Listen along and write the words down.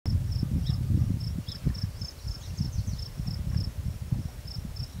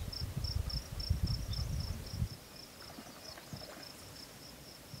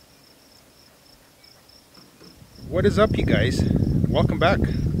What is up, you guys? Welcome back.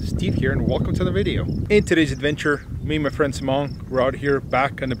 Steve here, and welcome to the video. In today's adventure, me and my friend Simone, we're out here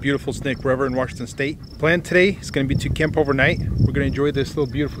back on the beautiful Snake River in Washington State. Plan today is going to be to camp overnight. We're going to enjoy this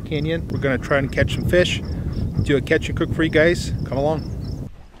little beautiful canyon. We're going to try and catch some fish, do a catch and cook for you guys. Come along.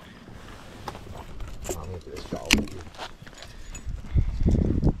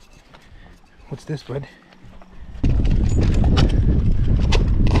 What's this, bud?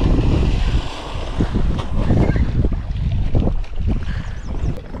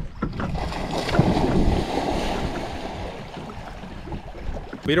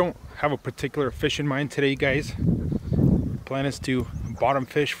 We don't have a particular fish in mind today, guys. Plan is to bottom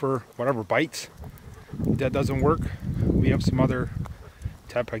fish for whatever bites. If that doesn't work, we have some other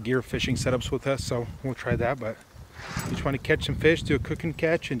type of gear fishing setups with us, so we'll try that. But we just want to catch some fish, do a cook and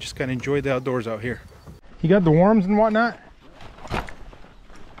catch, and just kind of enjoy the outdoors out here. You got the worms and whatnot?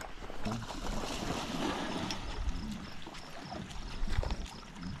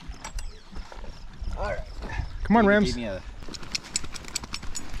 All right. Come on, Rams.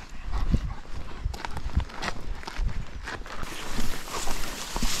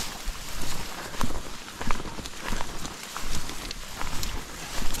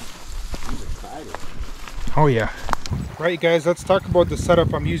 Oh yeah. Right, guys, let's talk about the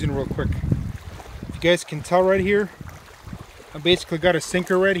setup I'm using real quick. If you guys can tell right here, I basically got a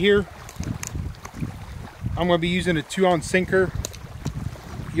sinker right here. I'm going to be using a 2-ounce sinker.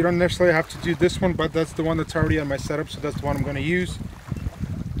 You don't necessarily have to do this one, but that's the one that's already on my setup, so that's the one I'm going to use.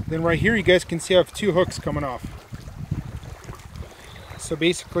 Then right here, you guys can see I have 2 hooks coming off. So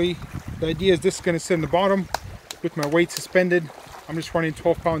basically, the idea is this is going to sit in the bottom with my weight suspended. I'm just running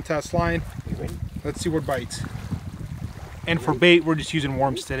 12-pound test line. Let's see what bites. And for bait, we're just using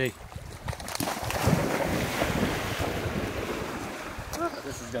worms today.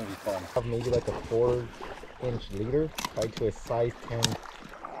 This is gonna be fun. Have maybe like a 4-inch leader tied to a size 10.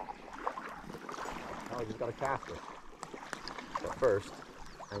 Oh, I just gotta cast it. But first,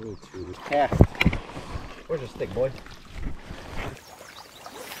 I need to cast. Where's your stick, boy?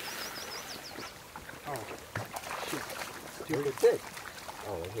 Oh, shit. Where's your stick?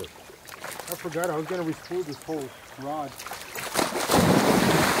 Oh, right here. I forgot I was going to re-spool this whole rod.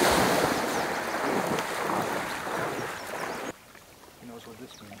 He knows what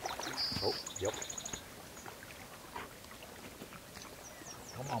this means. Oh, yep.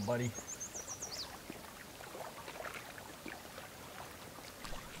 Come on, buddy.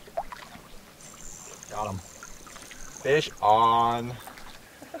 Got him. Fish on.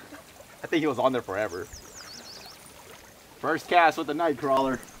 I think he was on there forever. First cast with the night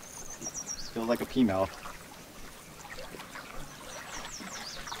crawler. Feels like a pea mouth.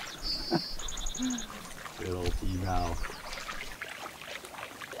 Good old pea mouth.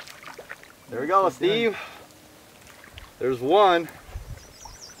 There we go, Steve. There's one.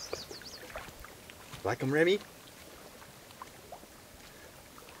 Like 'em, Remy?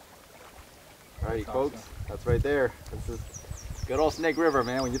 Alrighty, folks. Awesome. That's right there. This is good old Snake River,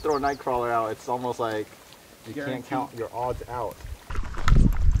 man. When you throw a night crawler out, it's almost like you can't count your odds out.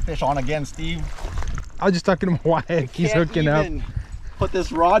 Fish on again, Steve. I was just talking to him why he's hooking up. Put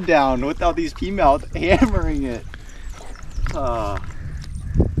this rod down without these pea mouth hammering it. I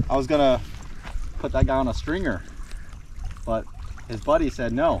was gonna put that guy on a stringer, but his buddy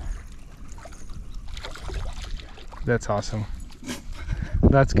said no. That's awesome.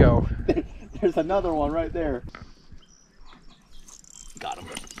 Let's go. There's another one right there. Got him.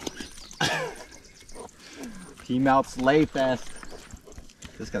 Pea mouth slay fest.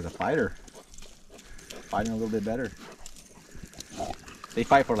 This guy's a fighter. Fighting a little bit better. They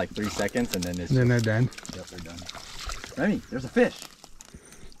fight for like 3 seconds and then it's Then they're done. Yep, they're done. Remy, there's a fish.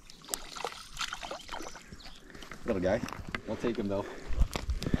 Little guy. We'll take him though.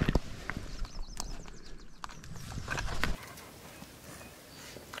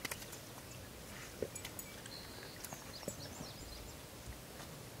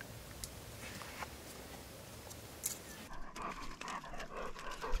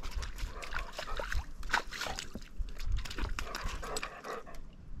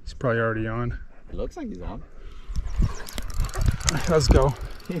 Probably already on. It looks like he's on. Let's go.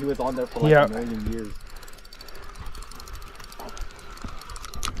 He was on there for like a million years.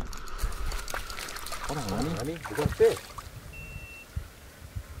 Hold on, Remy. We're gonna fish.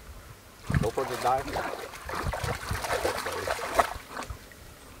 Go for the dive.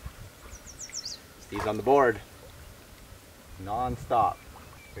 Steve's on the board. Non-stop.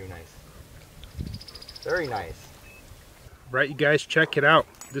 Very nice. Very nice. Right, you guys, check it out.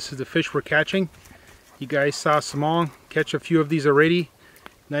 This is the fish we're catching. You guys saw Simone catch a few of these already,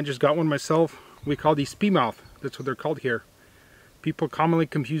 and I just got one myself. We call these pea mouth. That's what they're called here. People commonly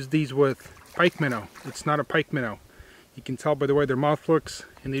confuse these with pike minnow. It's not a pike minnow. You can tell by the way their mouth looks,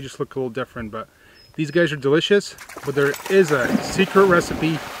 and they just look a little different. But these guys are delicious, but there is a secret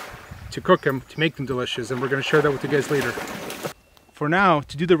recipe to cook them, to make them delicious, and we're going to share that with you guys later. For now,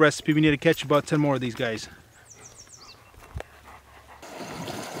 to do the recipe, we need to catch about 10 more of these guys.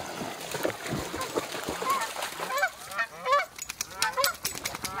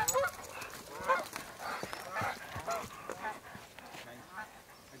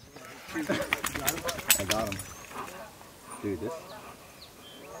 I got him. Dude, this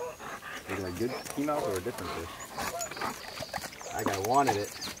is it a good peamouth or a different fish? That guy wanted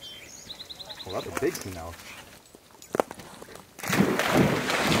it. Well, that's a big peamouth.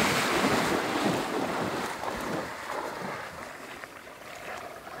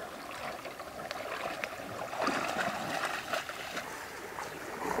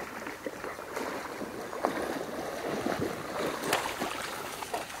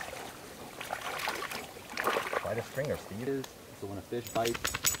 Bite a stringer, Steve. So when a fish bites,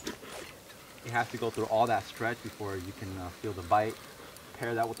 you have to go through all that stretch before you can feel the bite.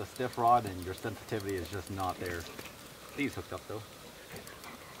 Pair that with a stiff rod and your sensitivity is just not there. Steve's hooked up though.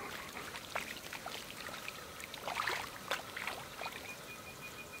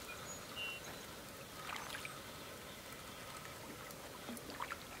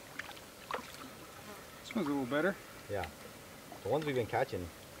 This one's a little better. Yeah. The ones we've been catching,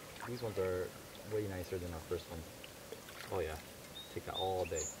 these ones are way nicer than our first one. Oh yeah, take that all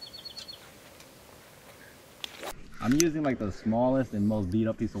day. I'm using like the smallest and most beat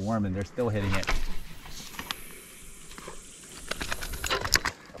up piece of worm and they're still hitting it.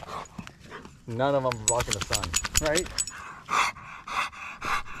 None of them blocking the sun. Right?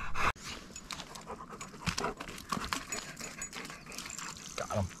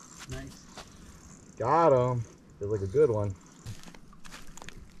 Got him. Nice. Got him. Feels like a good one.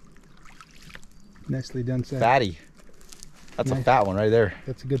 Nicely done, Seth. Fatty. That's Nice. a fat one right there.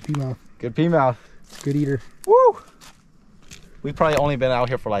 That's a good peamouth. Good peamouth. Good eater. Woo! We've probably only been out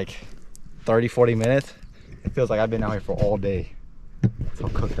here for like 30, 40 minutes. It feels like I've been out here for all day. That's how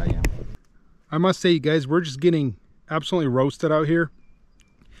cooked I am. I must say, you guys, we're just getting absolutely roasted out here.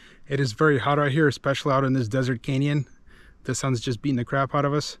 It is very hot out here, especially out in this desert canyon. The sun's just beating the crap out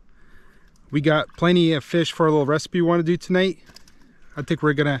of us. We got plenty of fish for a little recipe we want to do tonight. I think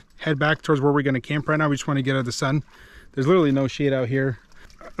we're gonna head back towards where we're gonna camp right now. We just want to get out of the sun. There's literally no shade out here.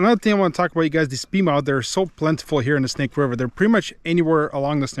 Another thing I want to talk about, you guys, these peamouth, they're so plentiful here in the Snake River. They're pretty much anywhere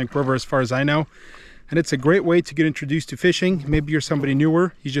along the Snake River as far as I know. And it's a great way to get introduced to fishing. Maybe you're somebody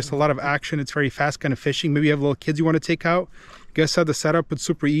newer, you just a lot of action, it's very fast kind of fishing. Maybe you have little kids you want to take out. You guys saw the setup, it's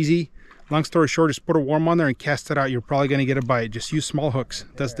super easy. Long story short, just put a worm on there and cast it out. You're probably going to get a bite. Just use small hooks.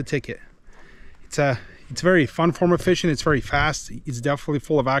 That's the ticket. It's a very fun form of fishing. It's very fast. It's definitely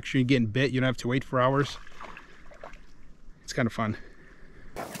full of action. You're getting bit. You don't have to wait for hours. It's kind of fun.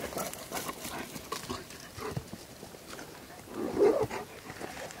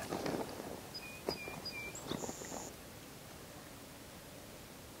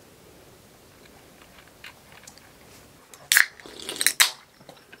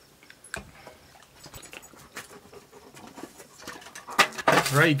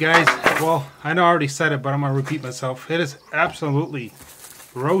 Right, guys, well, I know I already said it, but I'm gonna repeat myself. It is absolutely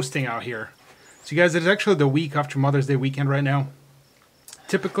roasting out here. So you guys, it's actually the week after Mother's Day weekend right now.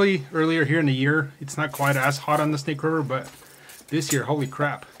 Typically earlier here in the year, it's not quite as hot on the Snake River, but this year, holy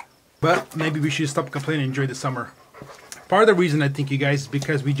crap. But maybe we should stop complaining and enjoy the summer. Part of the reason I think, you guys, is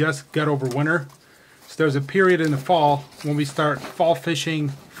because we just got over winter. So there's a period in the fall when we start fall fishing,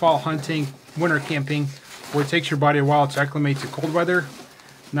 fall hunting, winter camping, where it takes your body a while to acclimate to cold weather.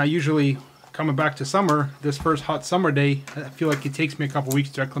 Now, usually coming back to summer, this first hot summer day, I feel like it takes me a couple weeks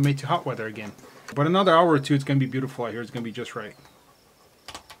to acclimate to hot weather again. But another hour or two, it's going to be beautiful out here. It's going to be just right.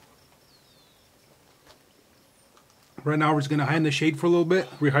 Right now, we're just going to hide in the shade for a little bit,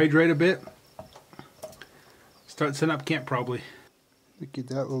 rehydrate a bit. Start setting up camp probably. Look at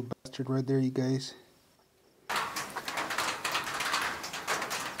that little bastard right there, you guys.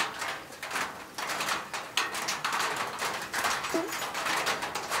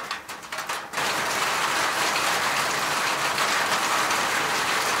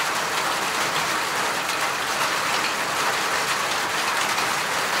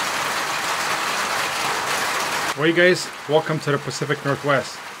 Well, you guys, welcome to the Pacific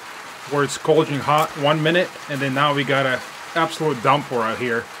Northwest, where it's scorching hot 1 minute, and then now we got an absolute downpour out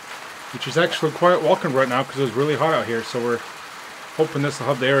here, which is actually quite welcome right now because it was really hot out here. So we're hoping this will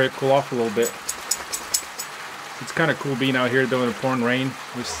help the area cool off a little bit. It's kind of cool being out here during the pouring rain.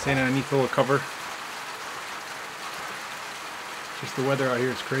 We're staying underneath a little cover. Just the weather out here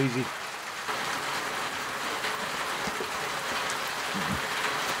is crazy.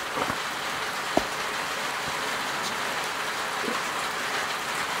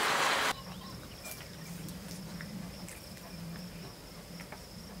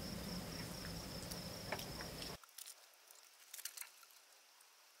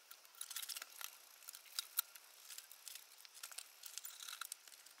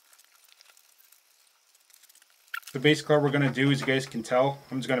 So basically what we're going to do, as you guys can tell,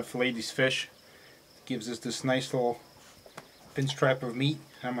 I'm just going to fillet these fish. It gives us this nice little pinstripe of meat.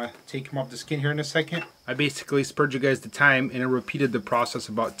 I'm going to take them off the skin here in a second. I basically spared you guys the time and I repeated the process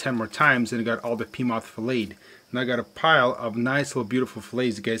about 10 more times and I got all the peamouth filleted. And I got a pile of nice little beautiful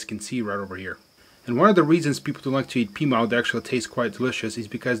fillets you guys can see right over here. And one of the reasons people don't like to eat peamouth that actually tastes quite delicious is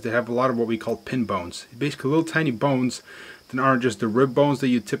because they have a lot of what we call pin bones. Basically little tiny bones that aren't just the rib bones that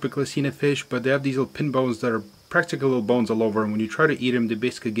you typically see in a fish, but they have these little pin bones that are practically little bones all over, and when you try to eat them, they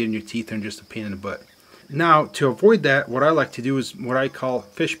basically get in your teeth and just a pain in the butt. Now, to avoid that, what I like to do is what I call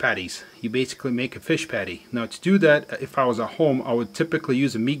fish patties. You basically make a fish patty. Now, to do that, if I was at home, I would typically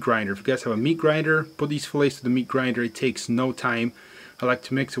use a meat grinder. If you guys have a meat grinder, put these fillets to the meat grinder. It takes no time. I like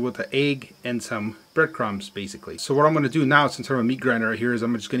to mix it with an egg and some breadcrumbs, basically. So what I'm going to do now, since I have a meat grinder right here, is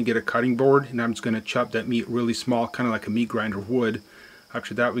I'm just going to get a cutting board, and I'm just going to chop that meat really small, kind of like a meat grinder would.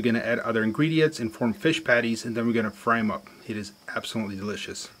 After that, we're going to add other ingredients and form fish patties, and then we're going to fry them up. It is absolutely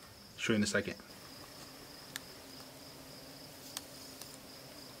delicious. I'll show you in a second.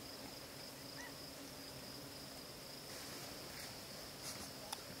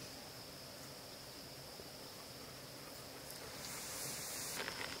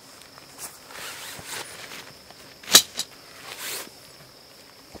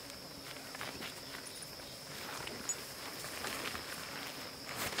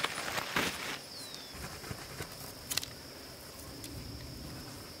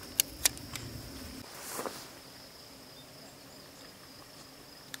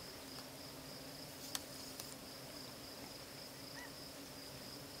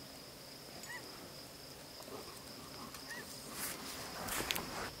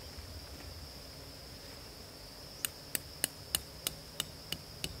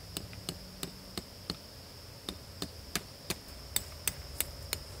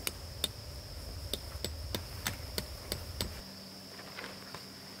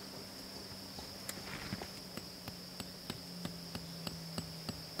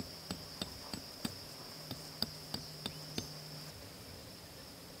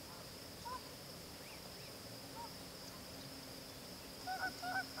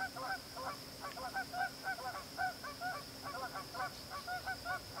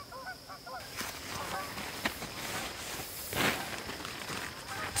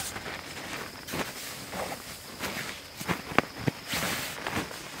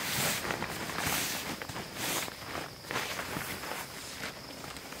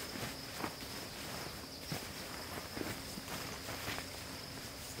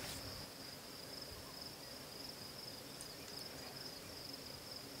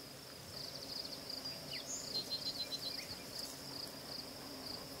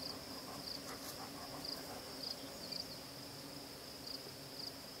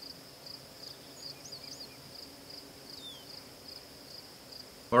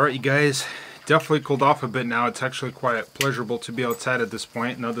 Alright, you guys, definitely cooled off a bit now. It's actually quite pleasurable to be outside at this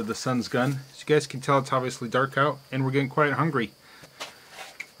point now that the sun's gone. As you guys can tell, it's obviously dark out and we're getting quite hungry.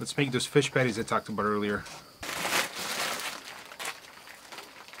 Let's make those fish patties I talked about earlier.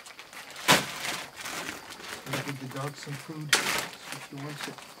 Give the dog some food, see if he wants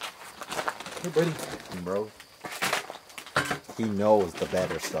it. Here, buddy. Bro, he knows the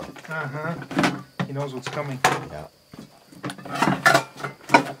better stuff. He knows what's coming. Yeah.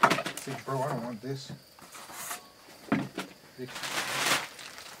 Say, bro, I don't want this. That's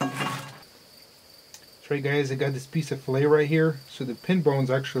right, guys. I got this piece of fillet right here. So the pin bones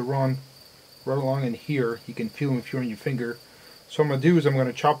actually run right along in here. You can feel them if you're on your finger. So what I'm going to do is I'm going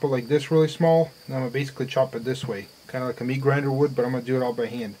to chop it like this really small. And I'm going to basically chop it this way. Kind of like a meat grinder would, but I'm going to do it all by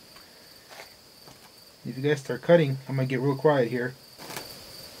hand. If you guys start cutting, I'm going to get real quiet here.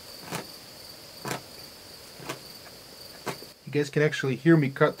 You guys can actually hear me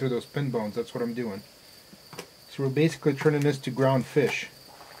cut through those pin bones. That's what I'm doing. So we're basically turning this to ground fish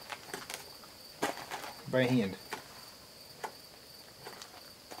by hand.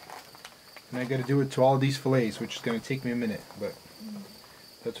 And I got to do it to all of these fillets, which is going to take me a minute, but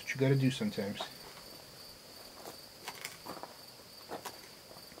that's what you got to do sometimes.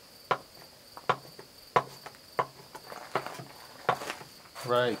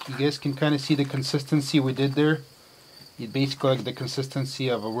 Right, you guys can kind of see the consistency we did there. You'd basically like the consistency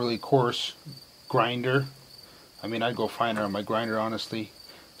of a really coarse grinder. I mean, I'd go finer on my grinder, honestly.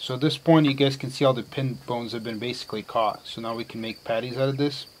 So at this point, you guys can see all the pin bones have been basically caught. So now we can make patties out of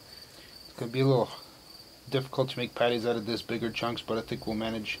this. It's going to be a little difficult to make patties out of this bigger chunks, but I think we'll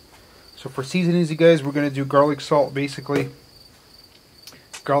manage. So for seasonings, you guys, we're going to do garlic salt, basically.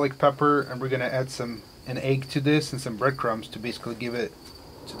 Garlic pepper, and we're going to add an egg to this and some breadcrumbs to basically give it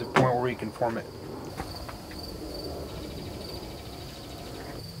to the point where we can form it.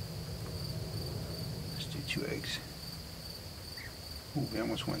 Let's do 2 eggs. Ooh, we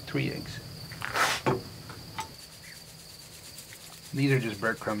almost went 3 eggs. These are just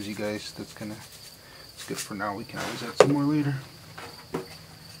breadcrumbs, you guys. It's good for now. We can always add some more later.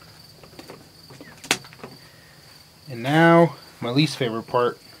 And now, my least favorite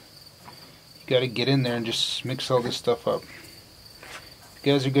part. You got to get in there and just mix all this stuff up. If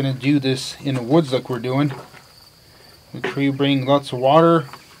you guys are going to do this in the woods like we're doing, make sure you bring lots of water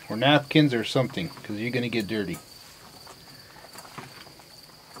or napkins or something, because you're going to get dirty.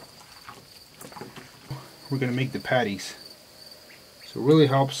 We're going to make the patties. So it really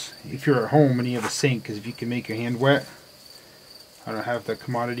helps if you're at home and you have a sink, because if you can make your hand wet. I don't have that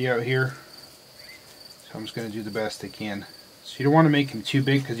commodity out here, so I'm just going to do the best I can. So you don't want to make them too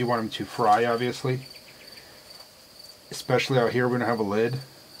big because you want them to fry, obviously. Especially out here, we're going to have a lid.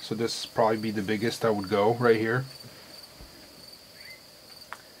 So this would probably be the biggest that would go right here.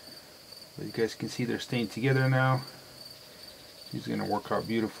 But you guys can see they're staying together now. These are going to work out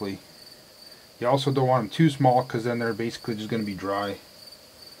beautifully. You also don't want them too small because then they're basically just going to be dry.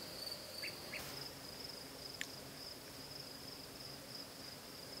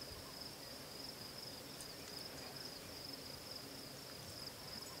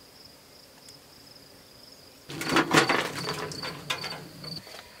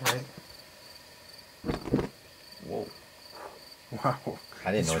 Right. Whoa. Wow.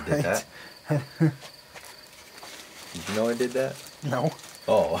 I didn't know it did that. Did you know it did that? No.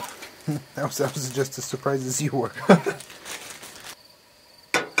 Oh. That was just as surprised as you were.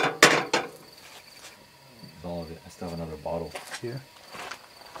 All of it. I still have another bottle. Yeah.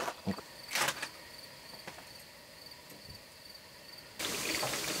 Okay.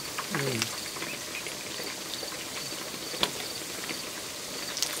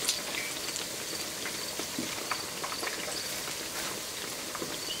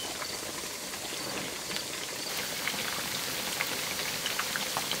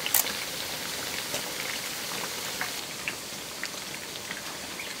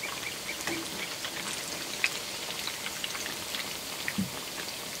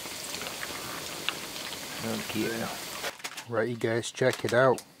 Yeah. Right, you guys, check it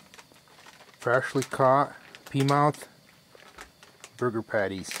out. Freshly caught Peamouth burger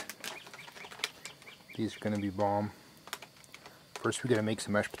patties. These are going to be bomb. First we got to make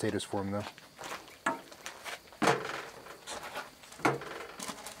some mashed potatoes for them though.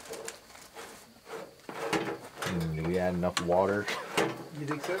 Do we add enough water? You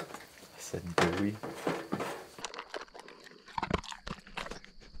think so? I said, do we?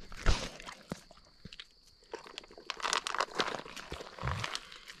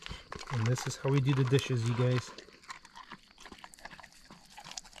 And this is how we do the dishes, you guys.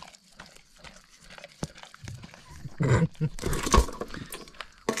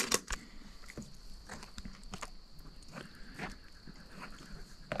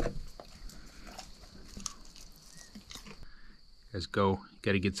 Let's go.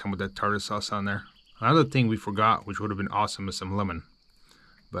 Got to get some of that tartar sauce on there. Another thing we forgot, which would have been awesome, is some lemon.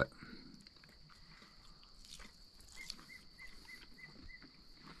 But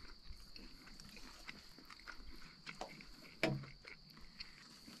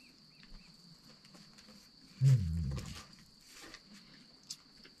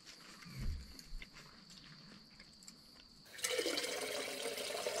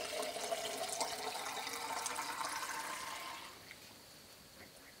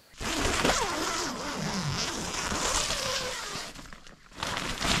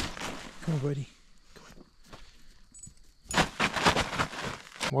come on, buddy.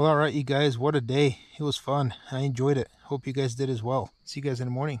 Well, alright, you guys, what a day. It was fun. I enjoyed it. Hope you guys did as well. See you guys in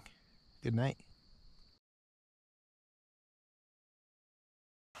the morning. Good night.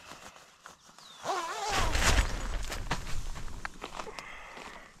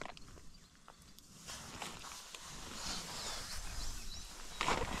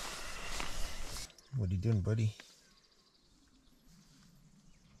 What are you doing, buddy?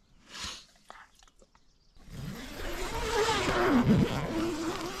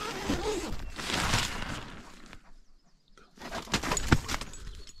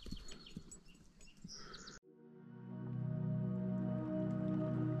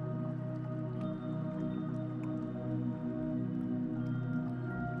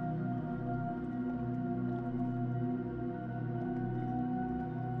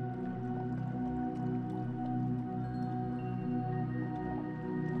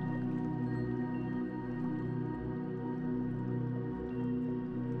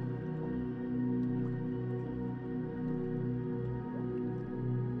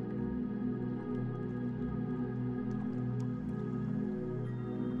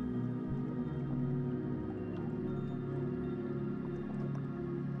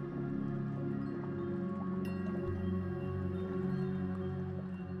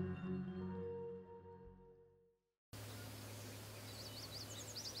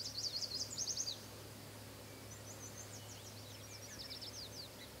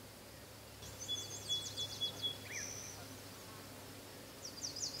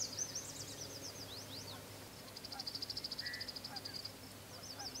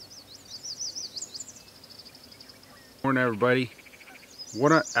 morning, everybody.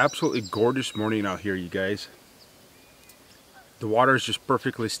 What an absolutely gorgeous morning out here, you guys. The water is just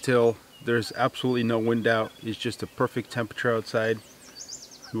perfectly still. There's absolutely no wind out. It's just a perfect temperature outside.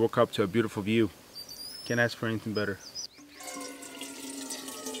 We woke up to a beautiful view. Can't ask for anything better.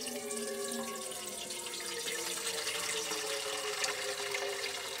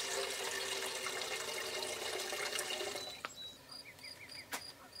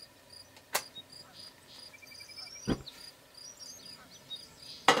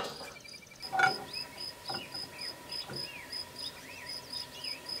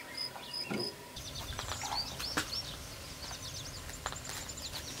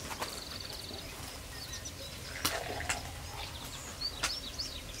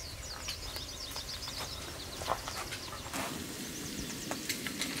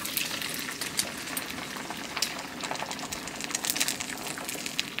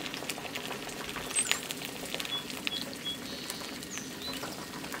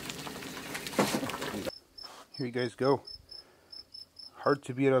 Here you guys go. Hard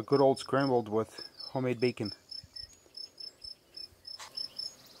to beat a good old scrambled with homemade bacon.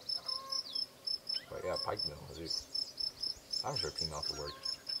 But yeah, pike mill, dude. I'm sure female could work.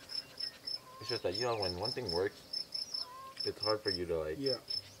 It's just that, you know, when one thing works, it's hard for you to, like,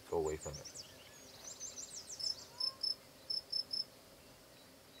 go away from it.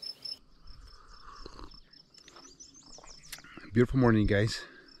 Beautiful morning, guys.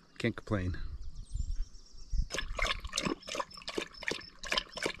 Can't complain.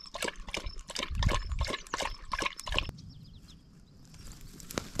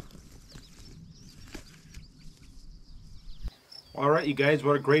 Alright, you guys,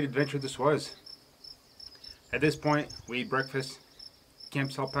 what a great adventure this was. At this point, we ate breakfast,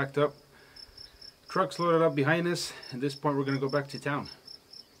 camp's all packed up, trucks loaded up behind us. At this point, we're going to go back to town.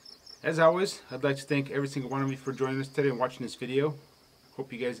 As always, I'd like to thank every single one of you for joining us today and watching this video.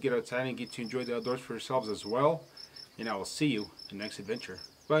 Hope you guys get outside and get to enjoy the outdoors for yourselves as well. And I will see you in the next adventure.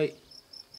 Bye.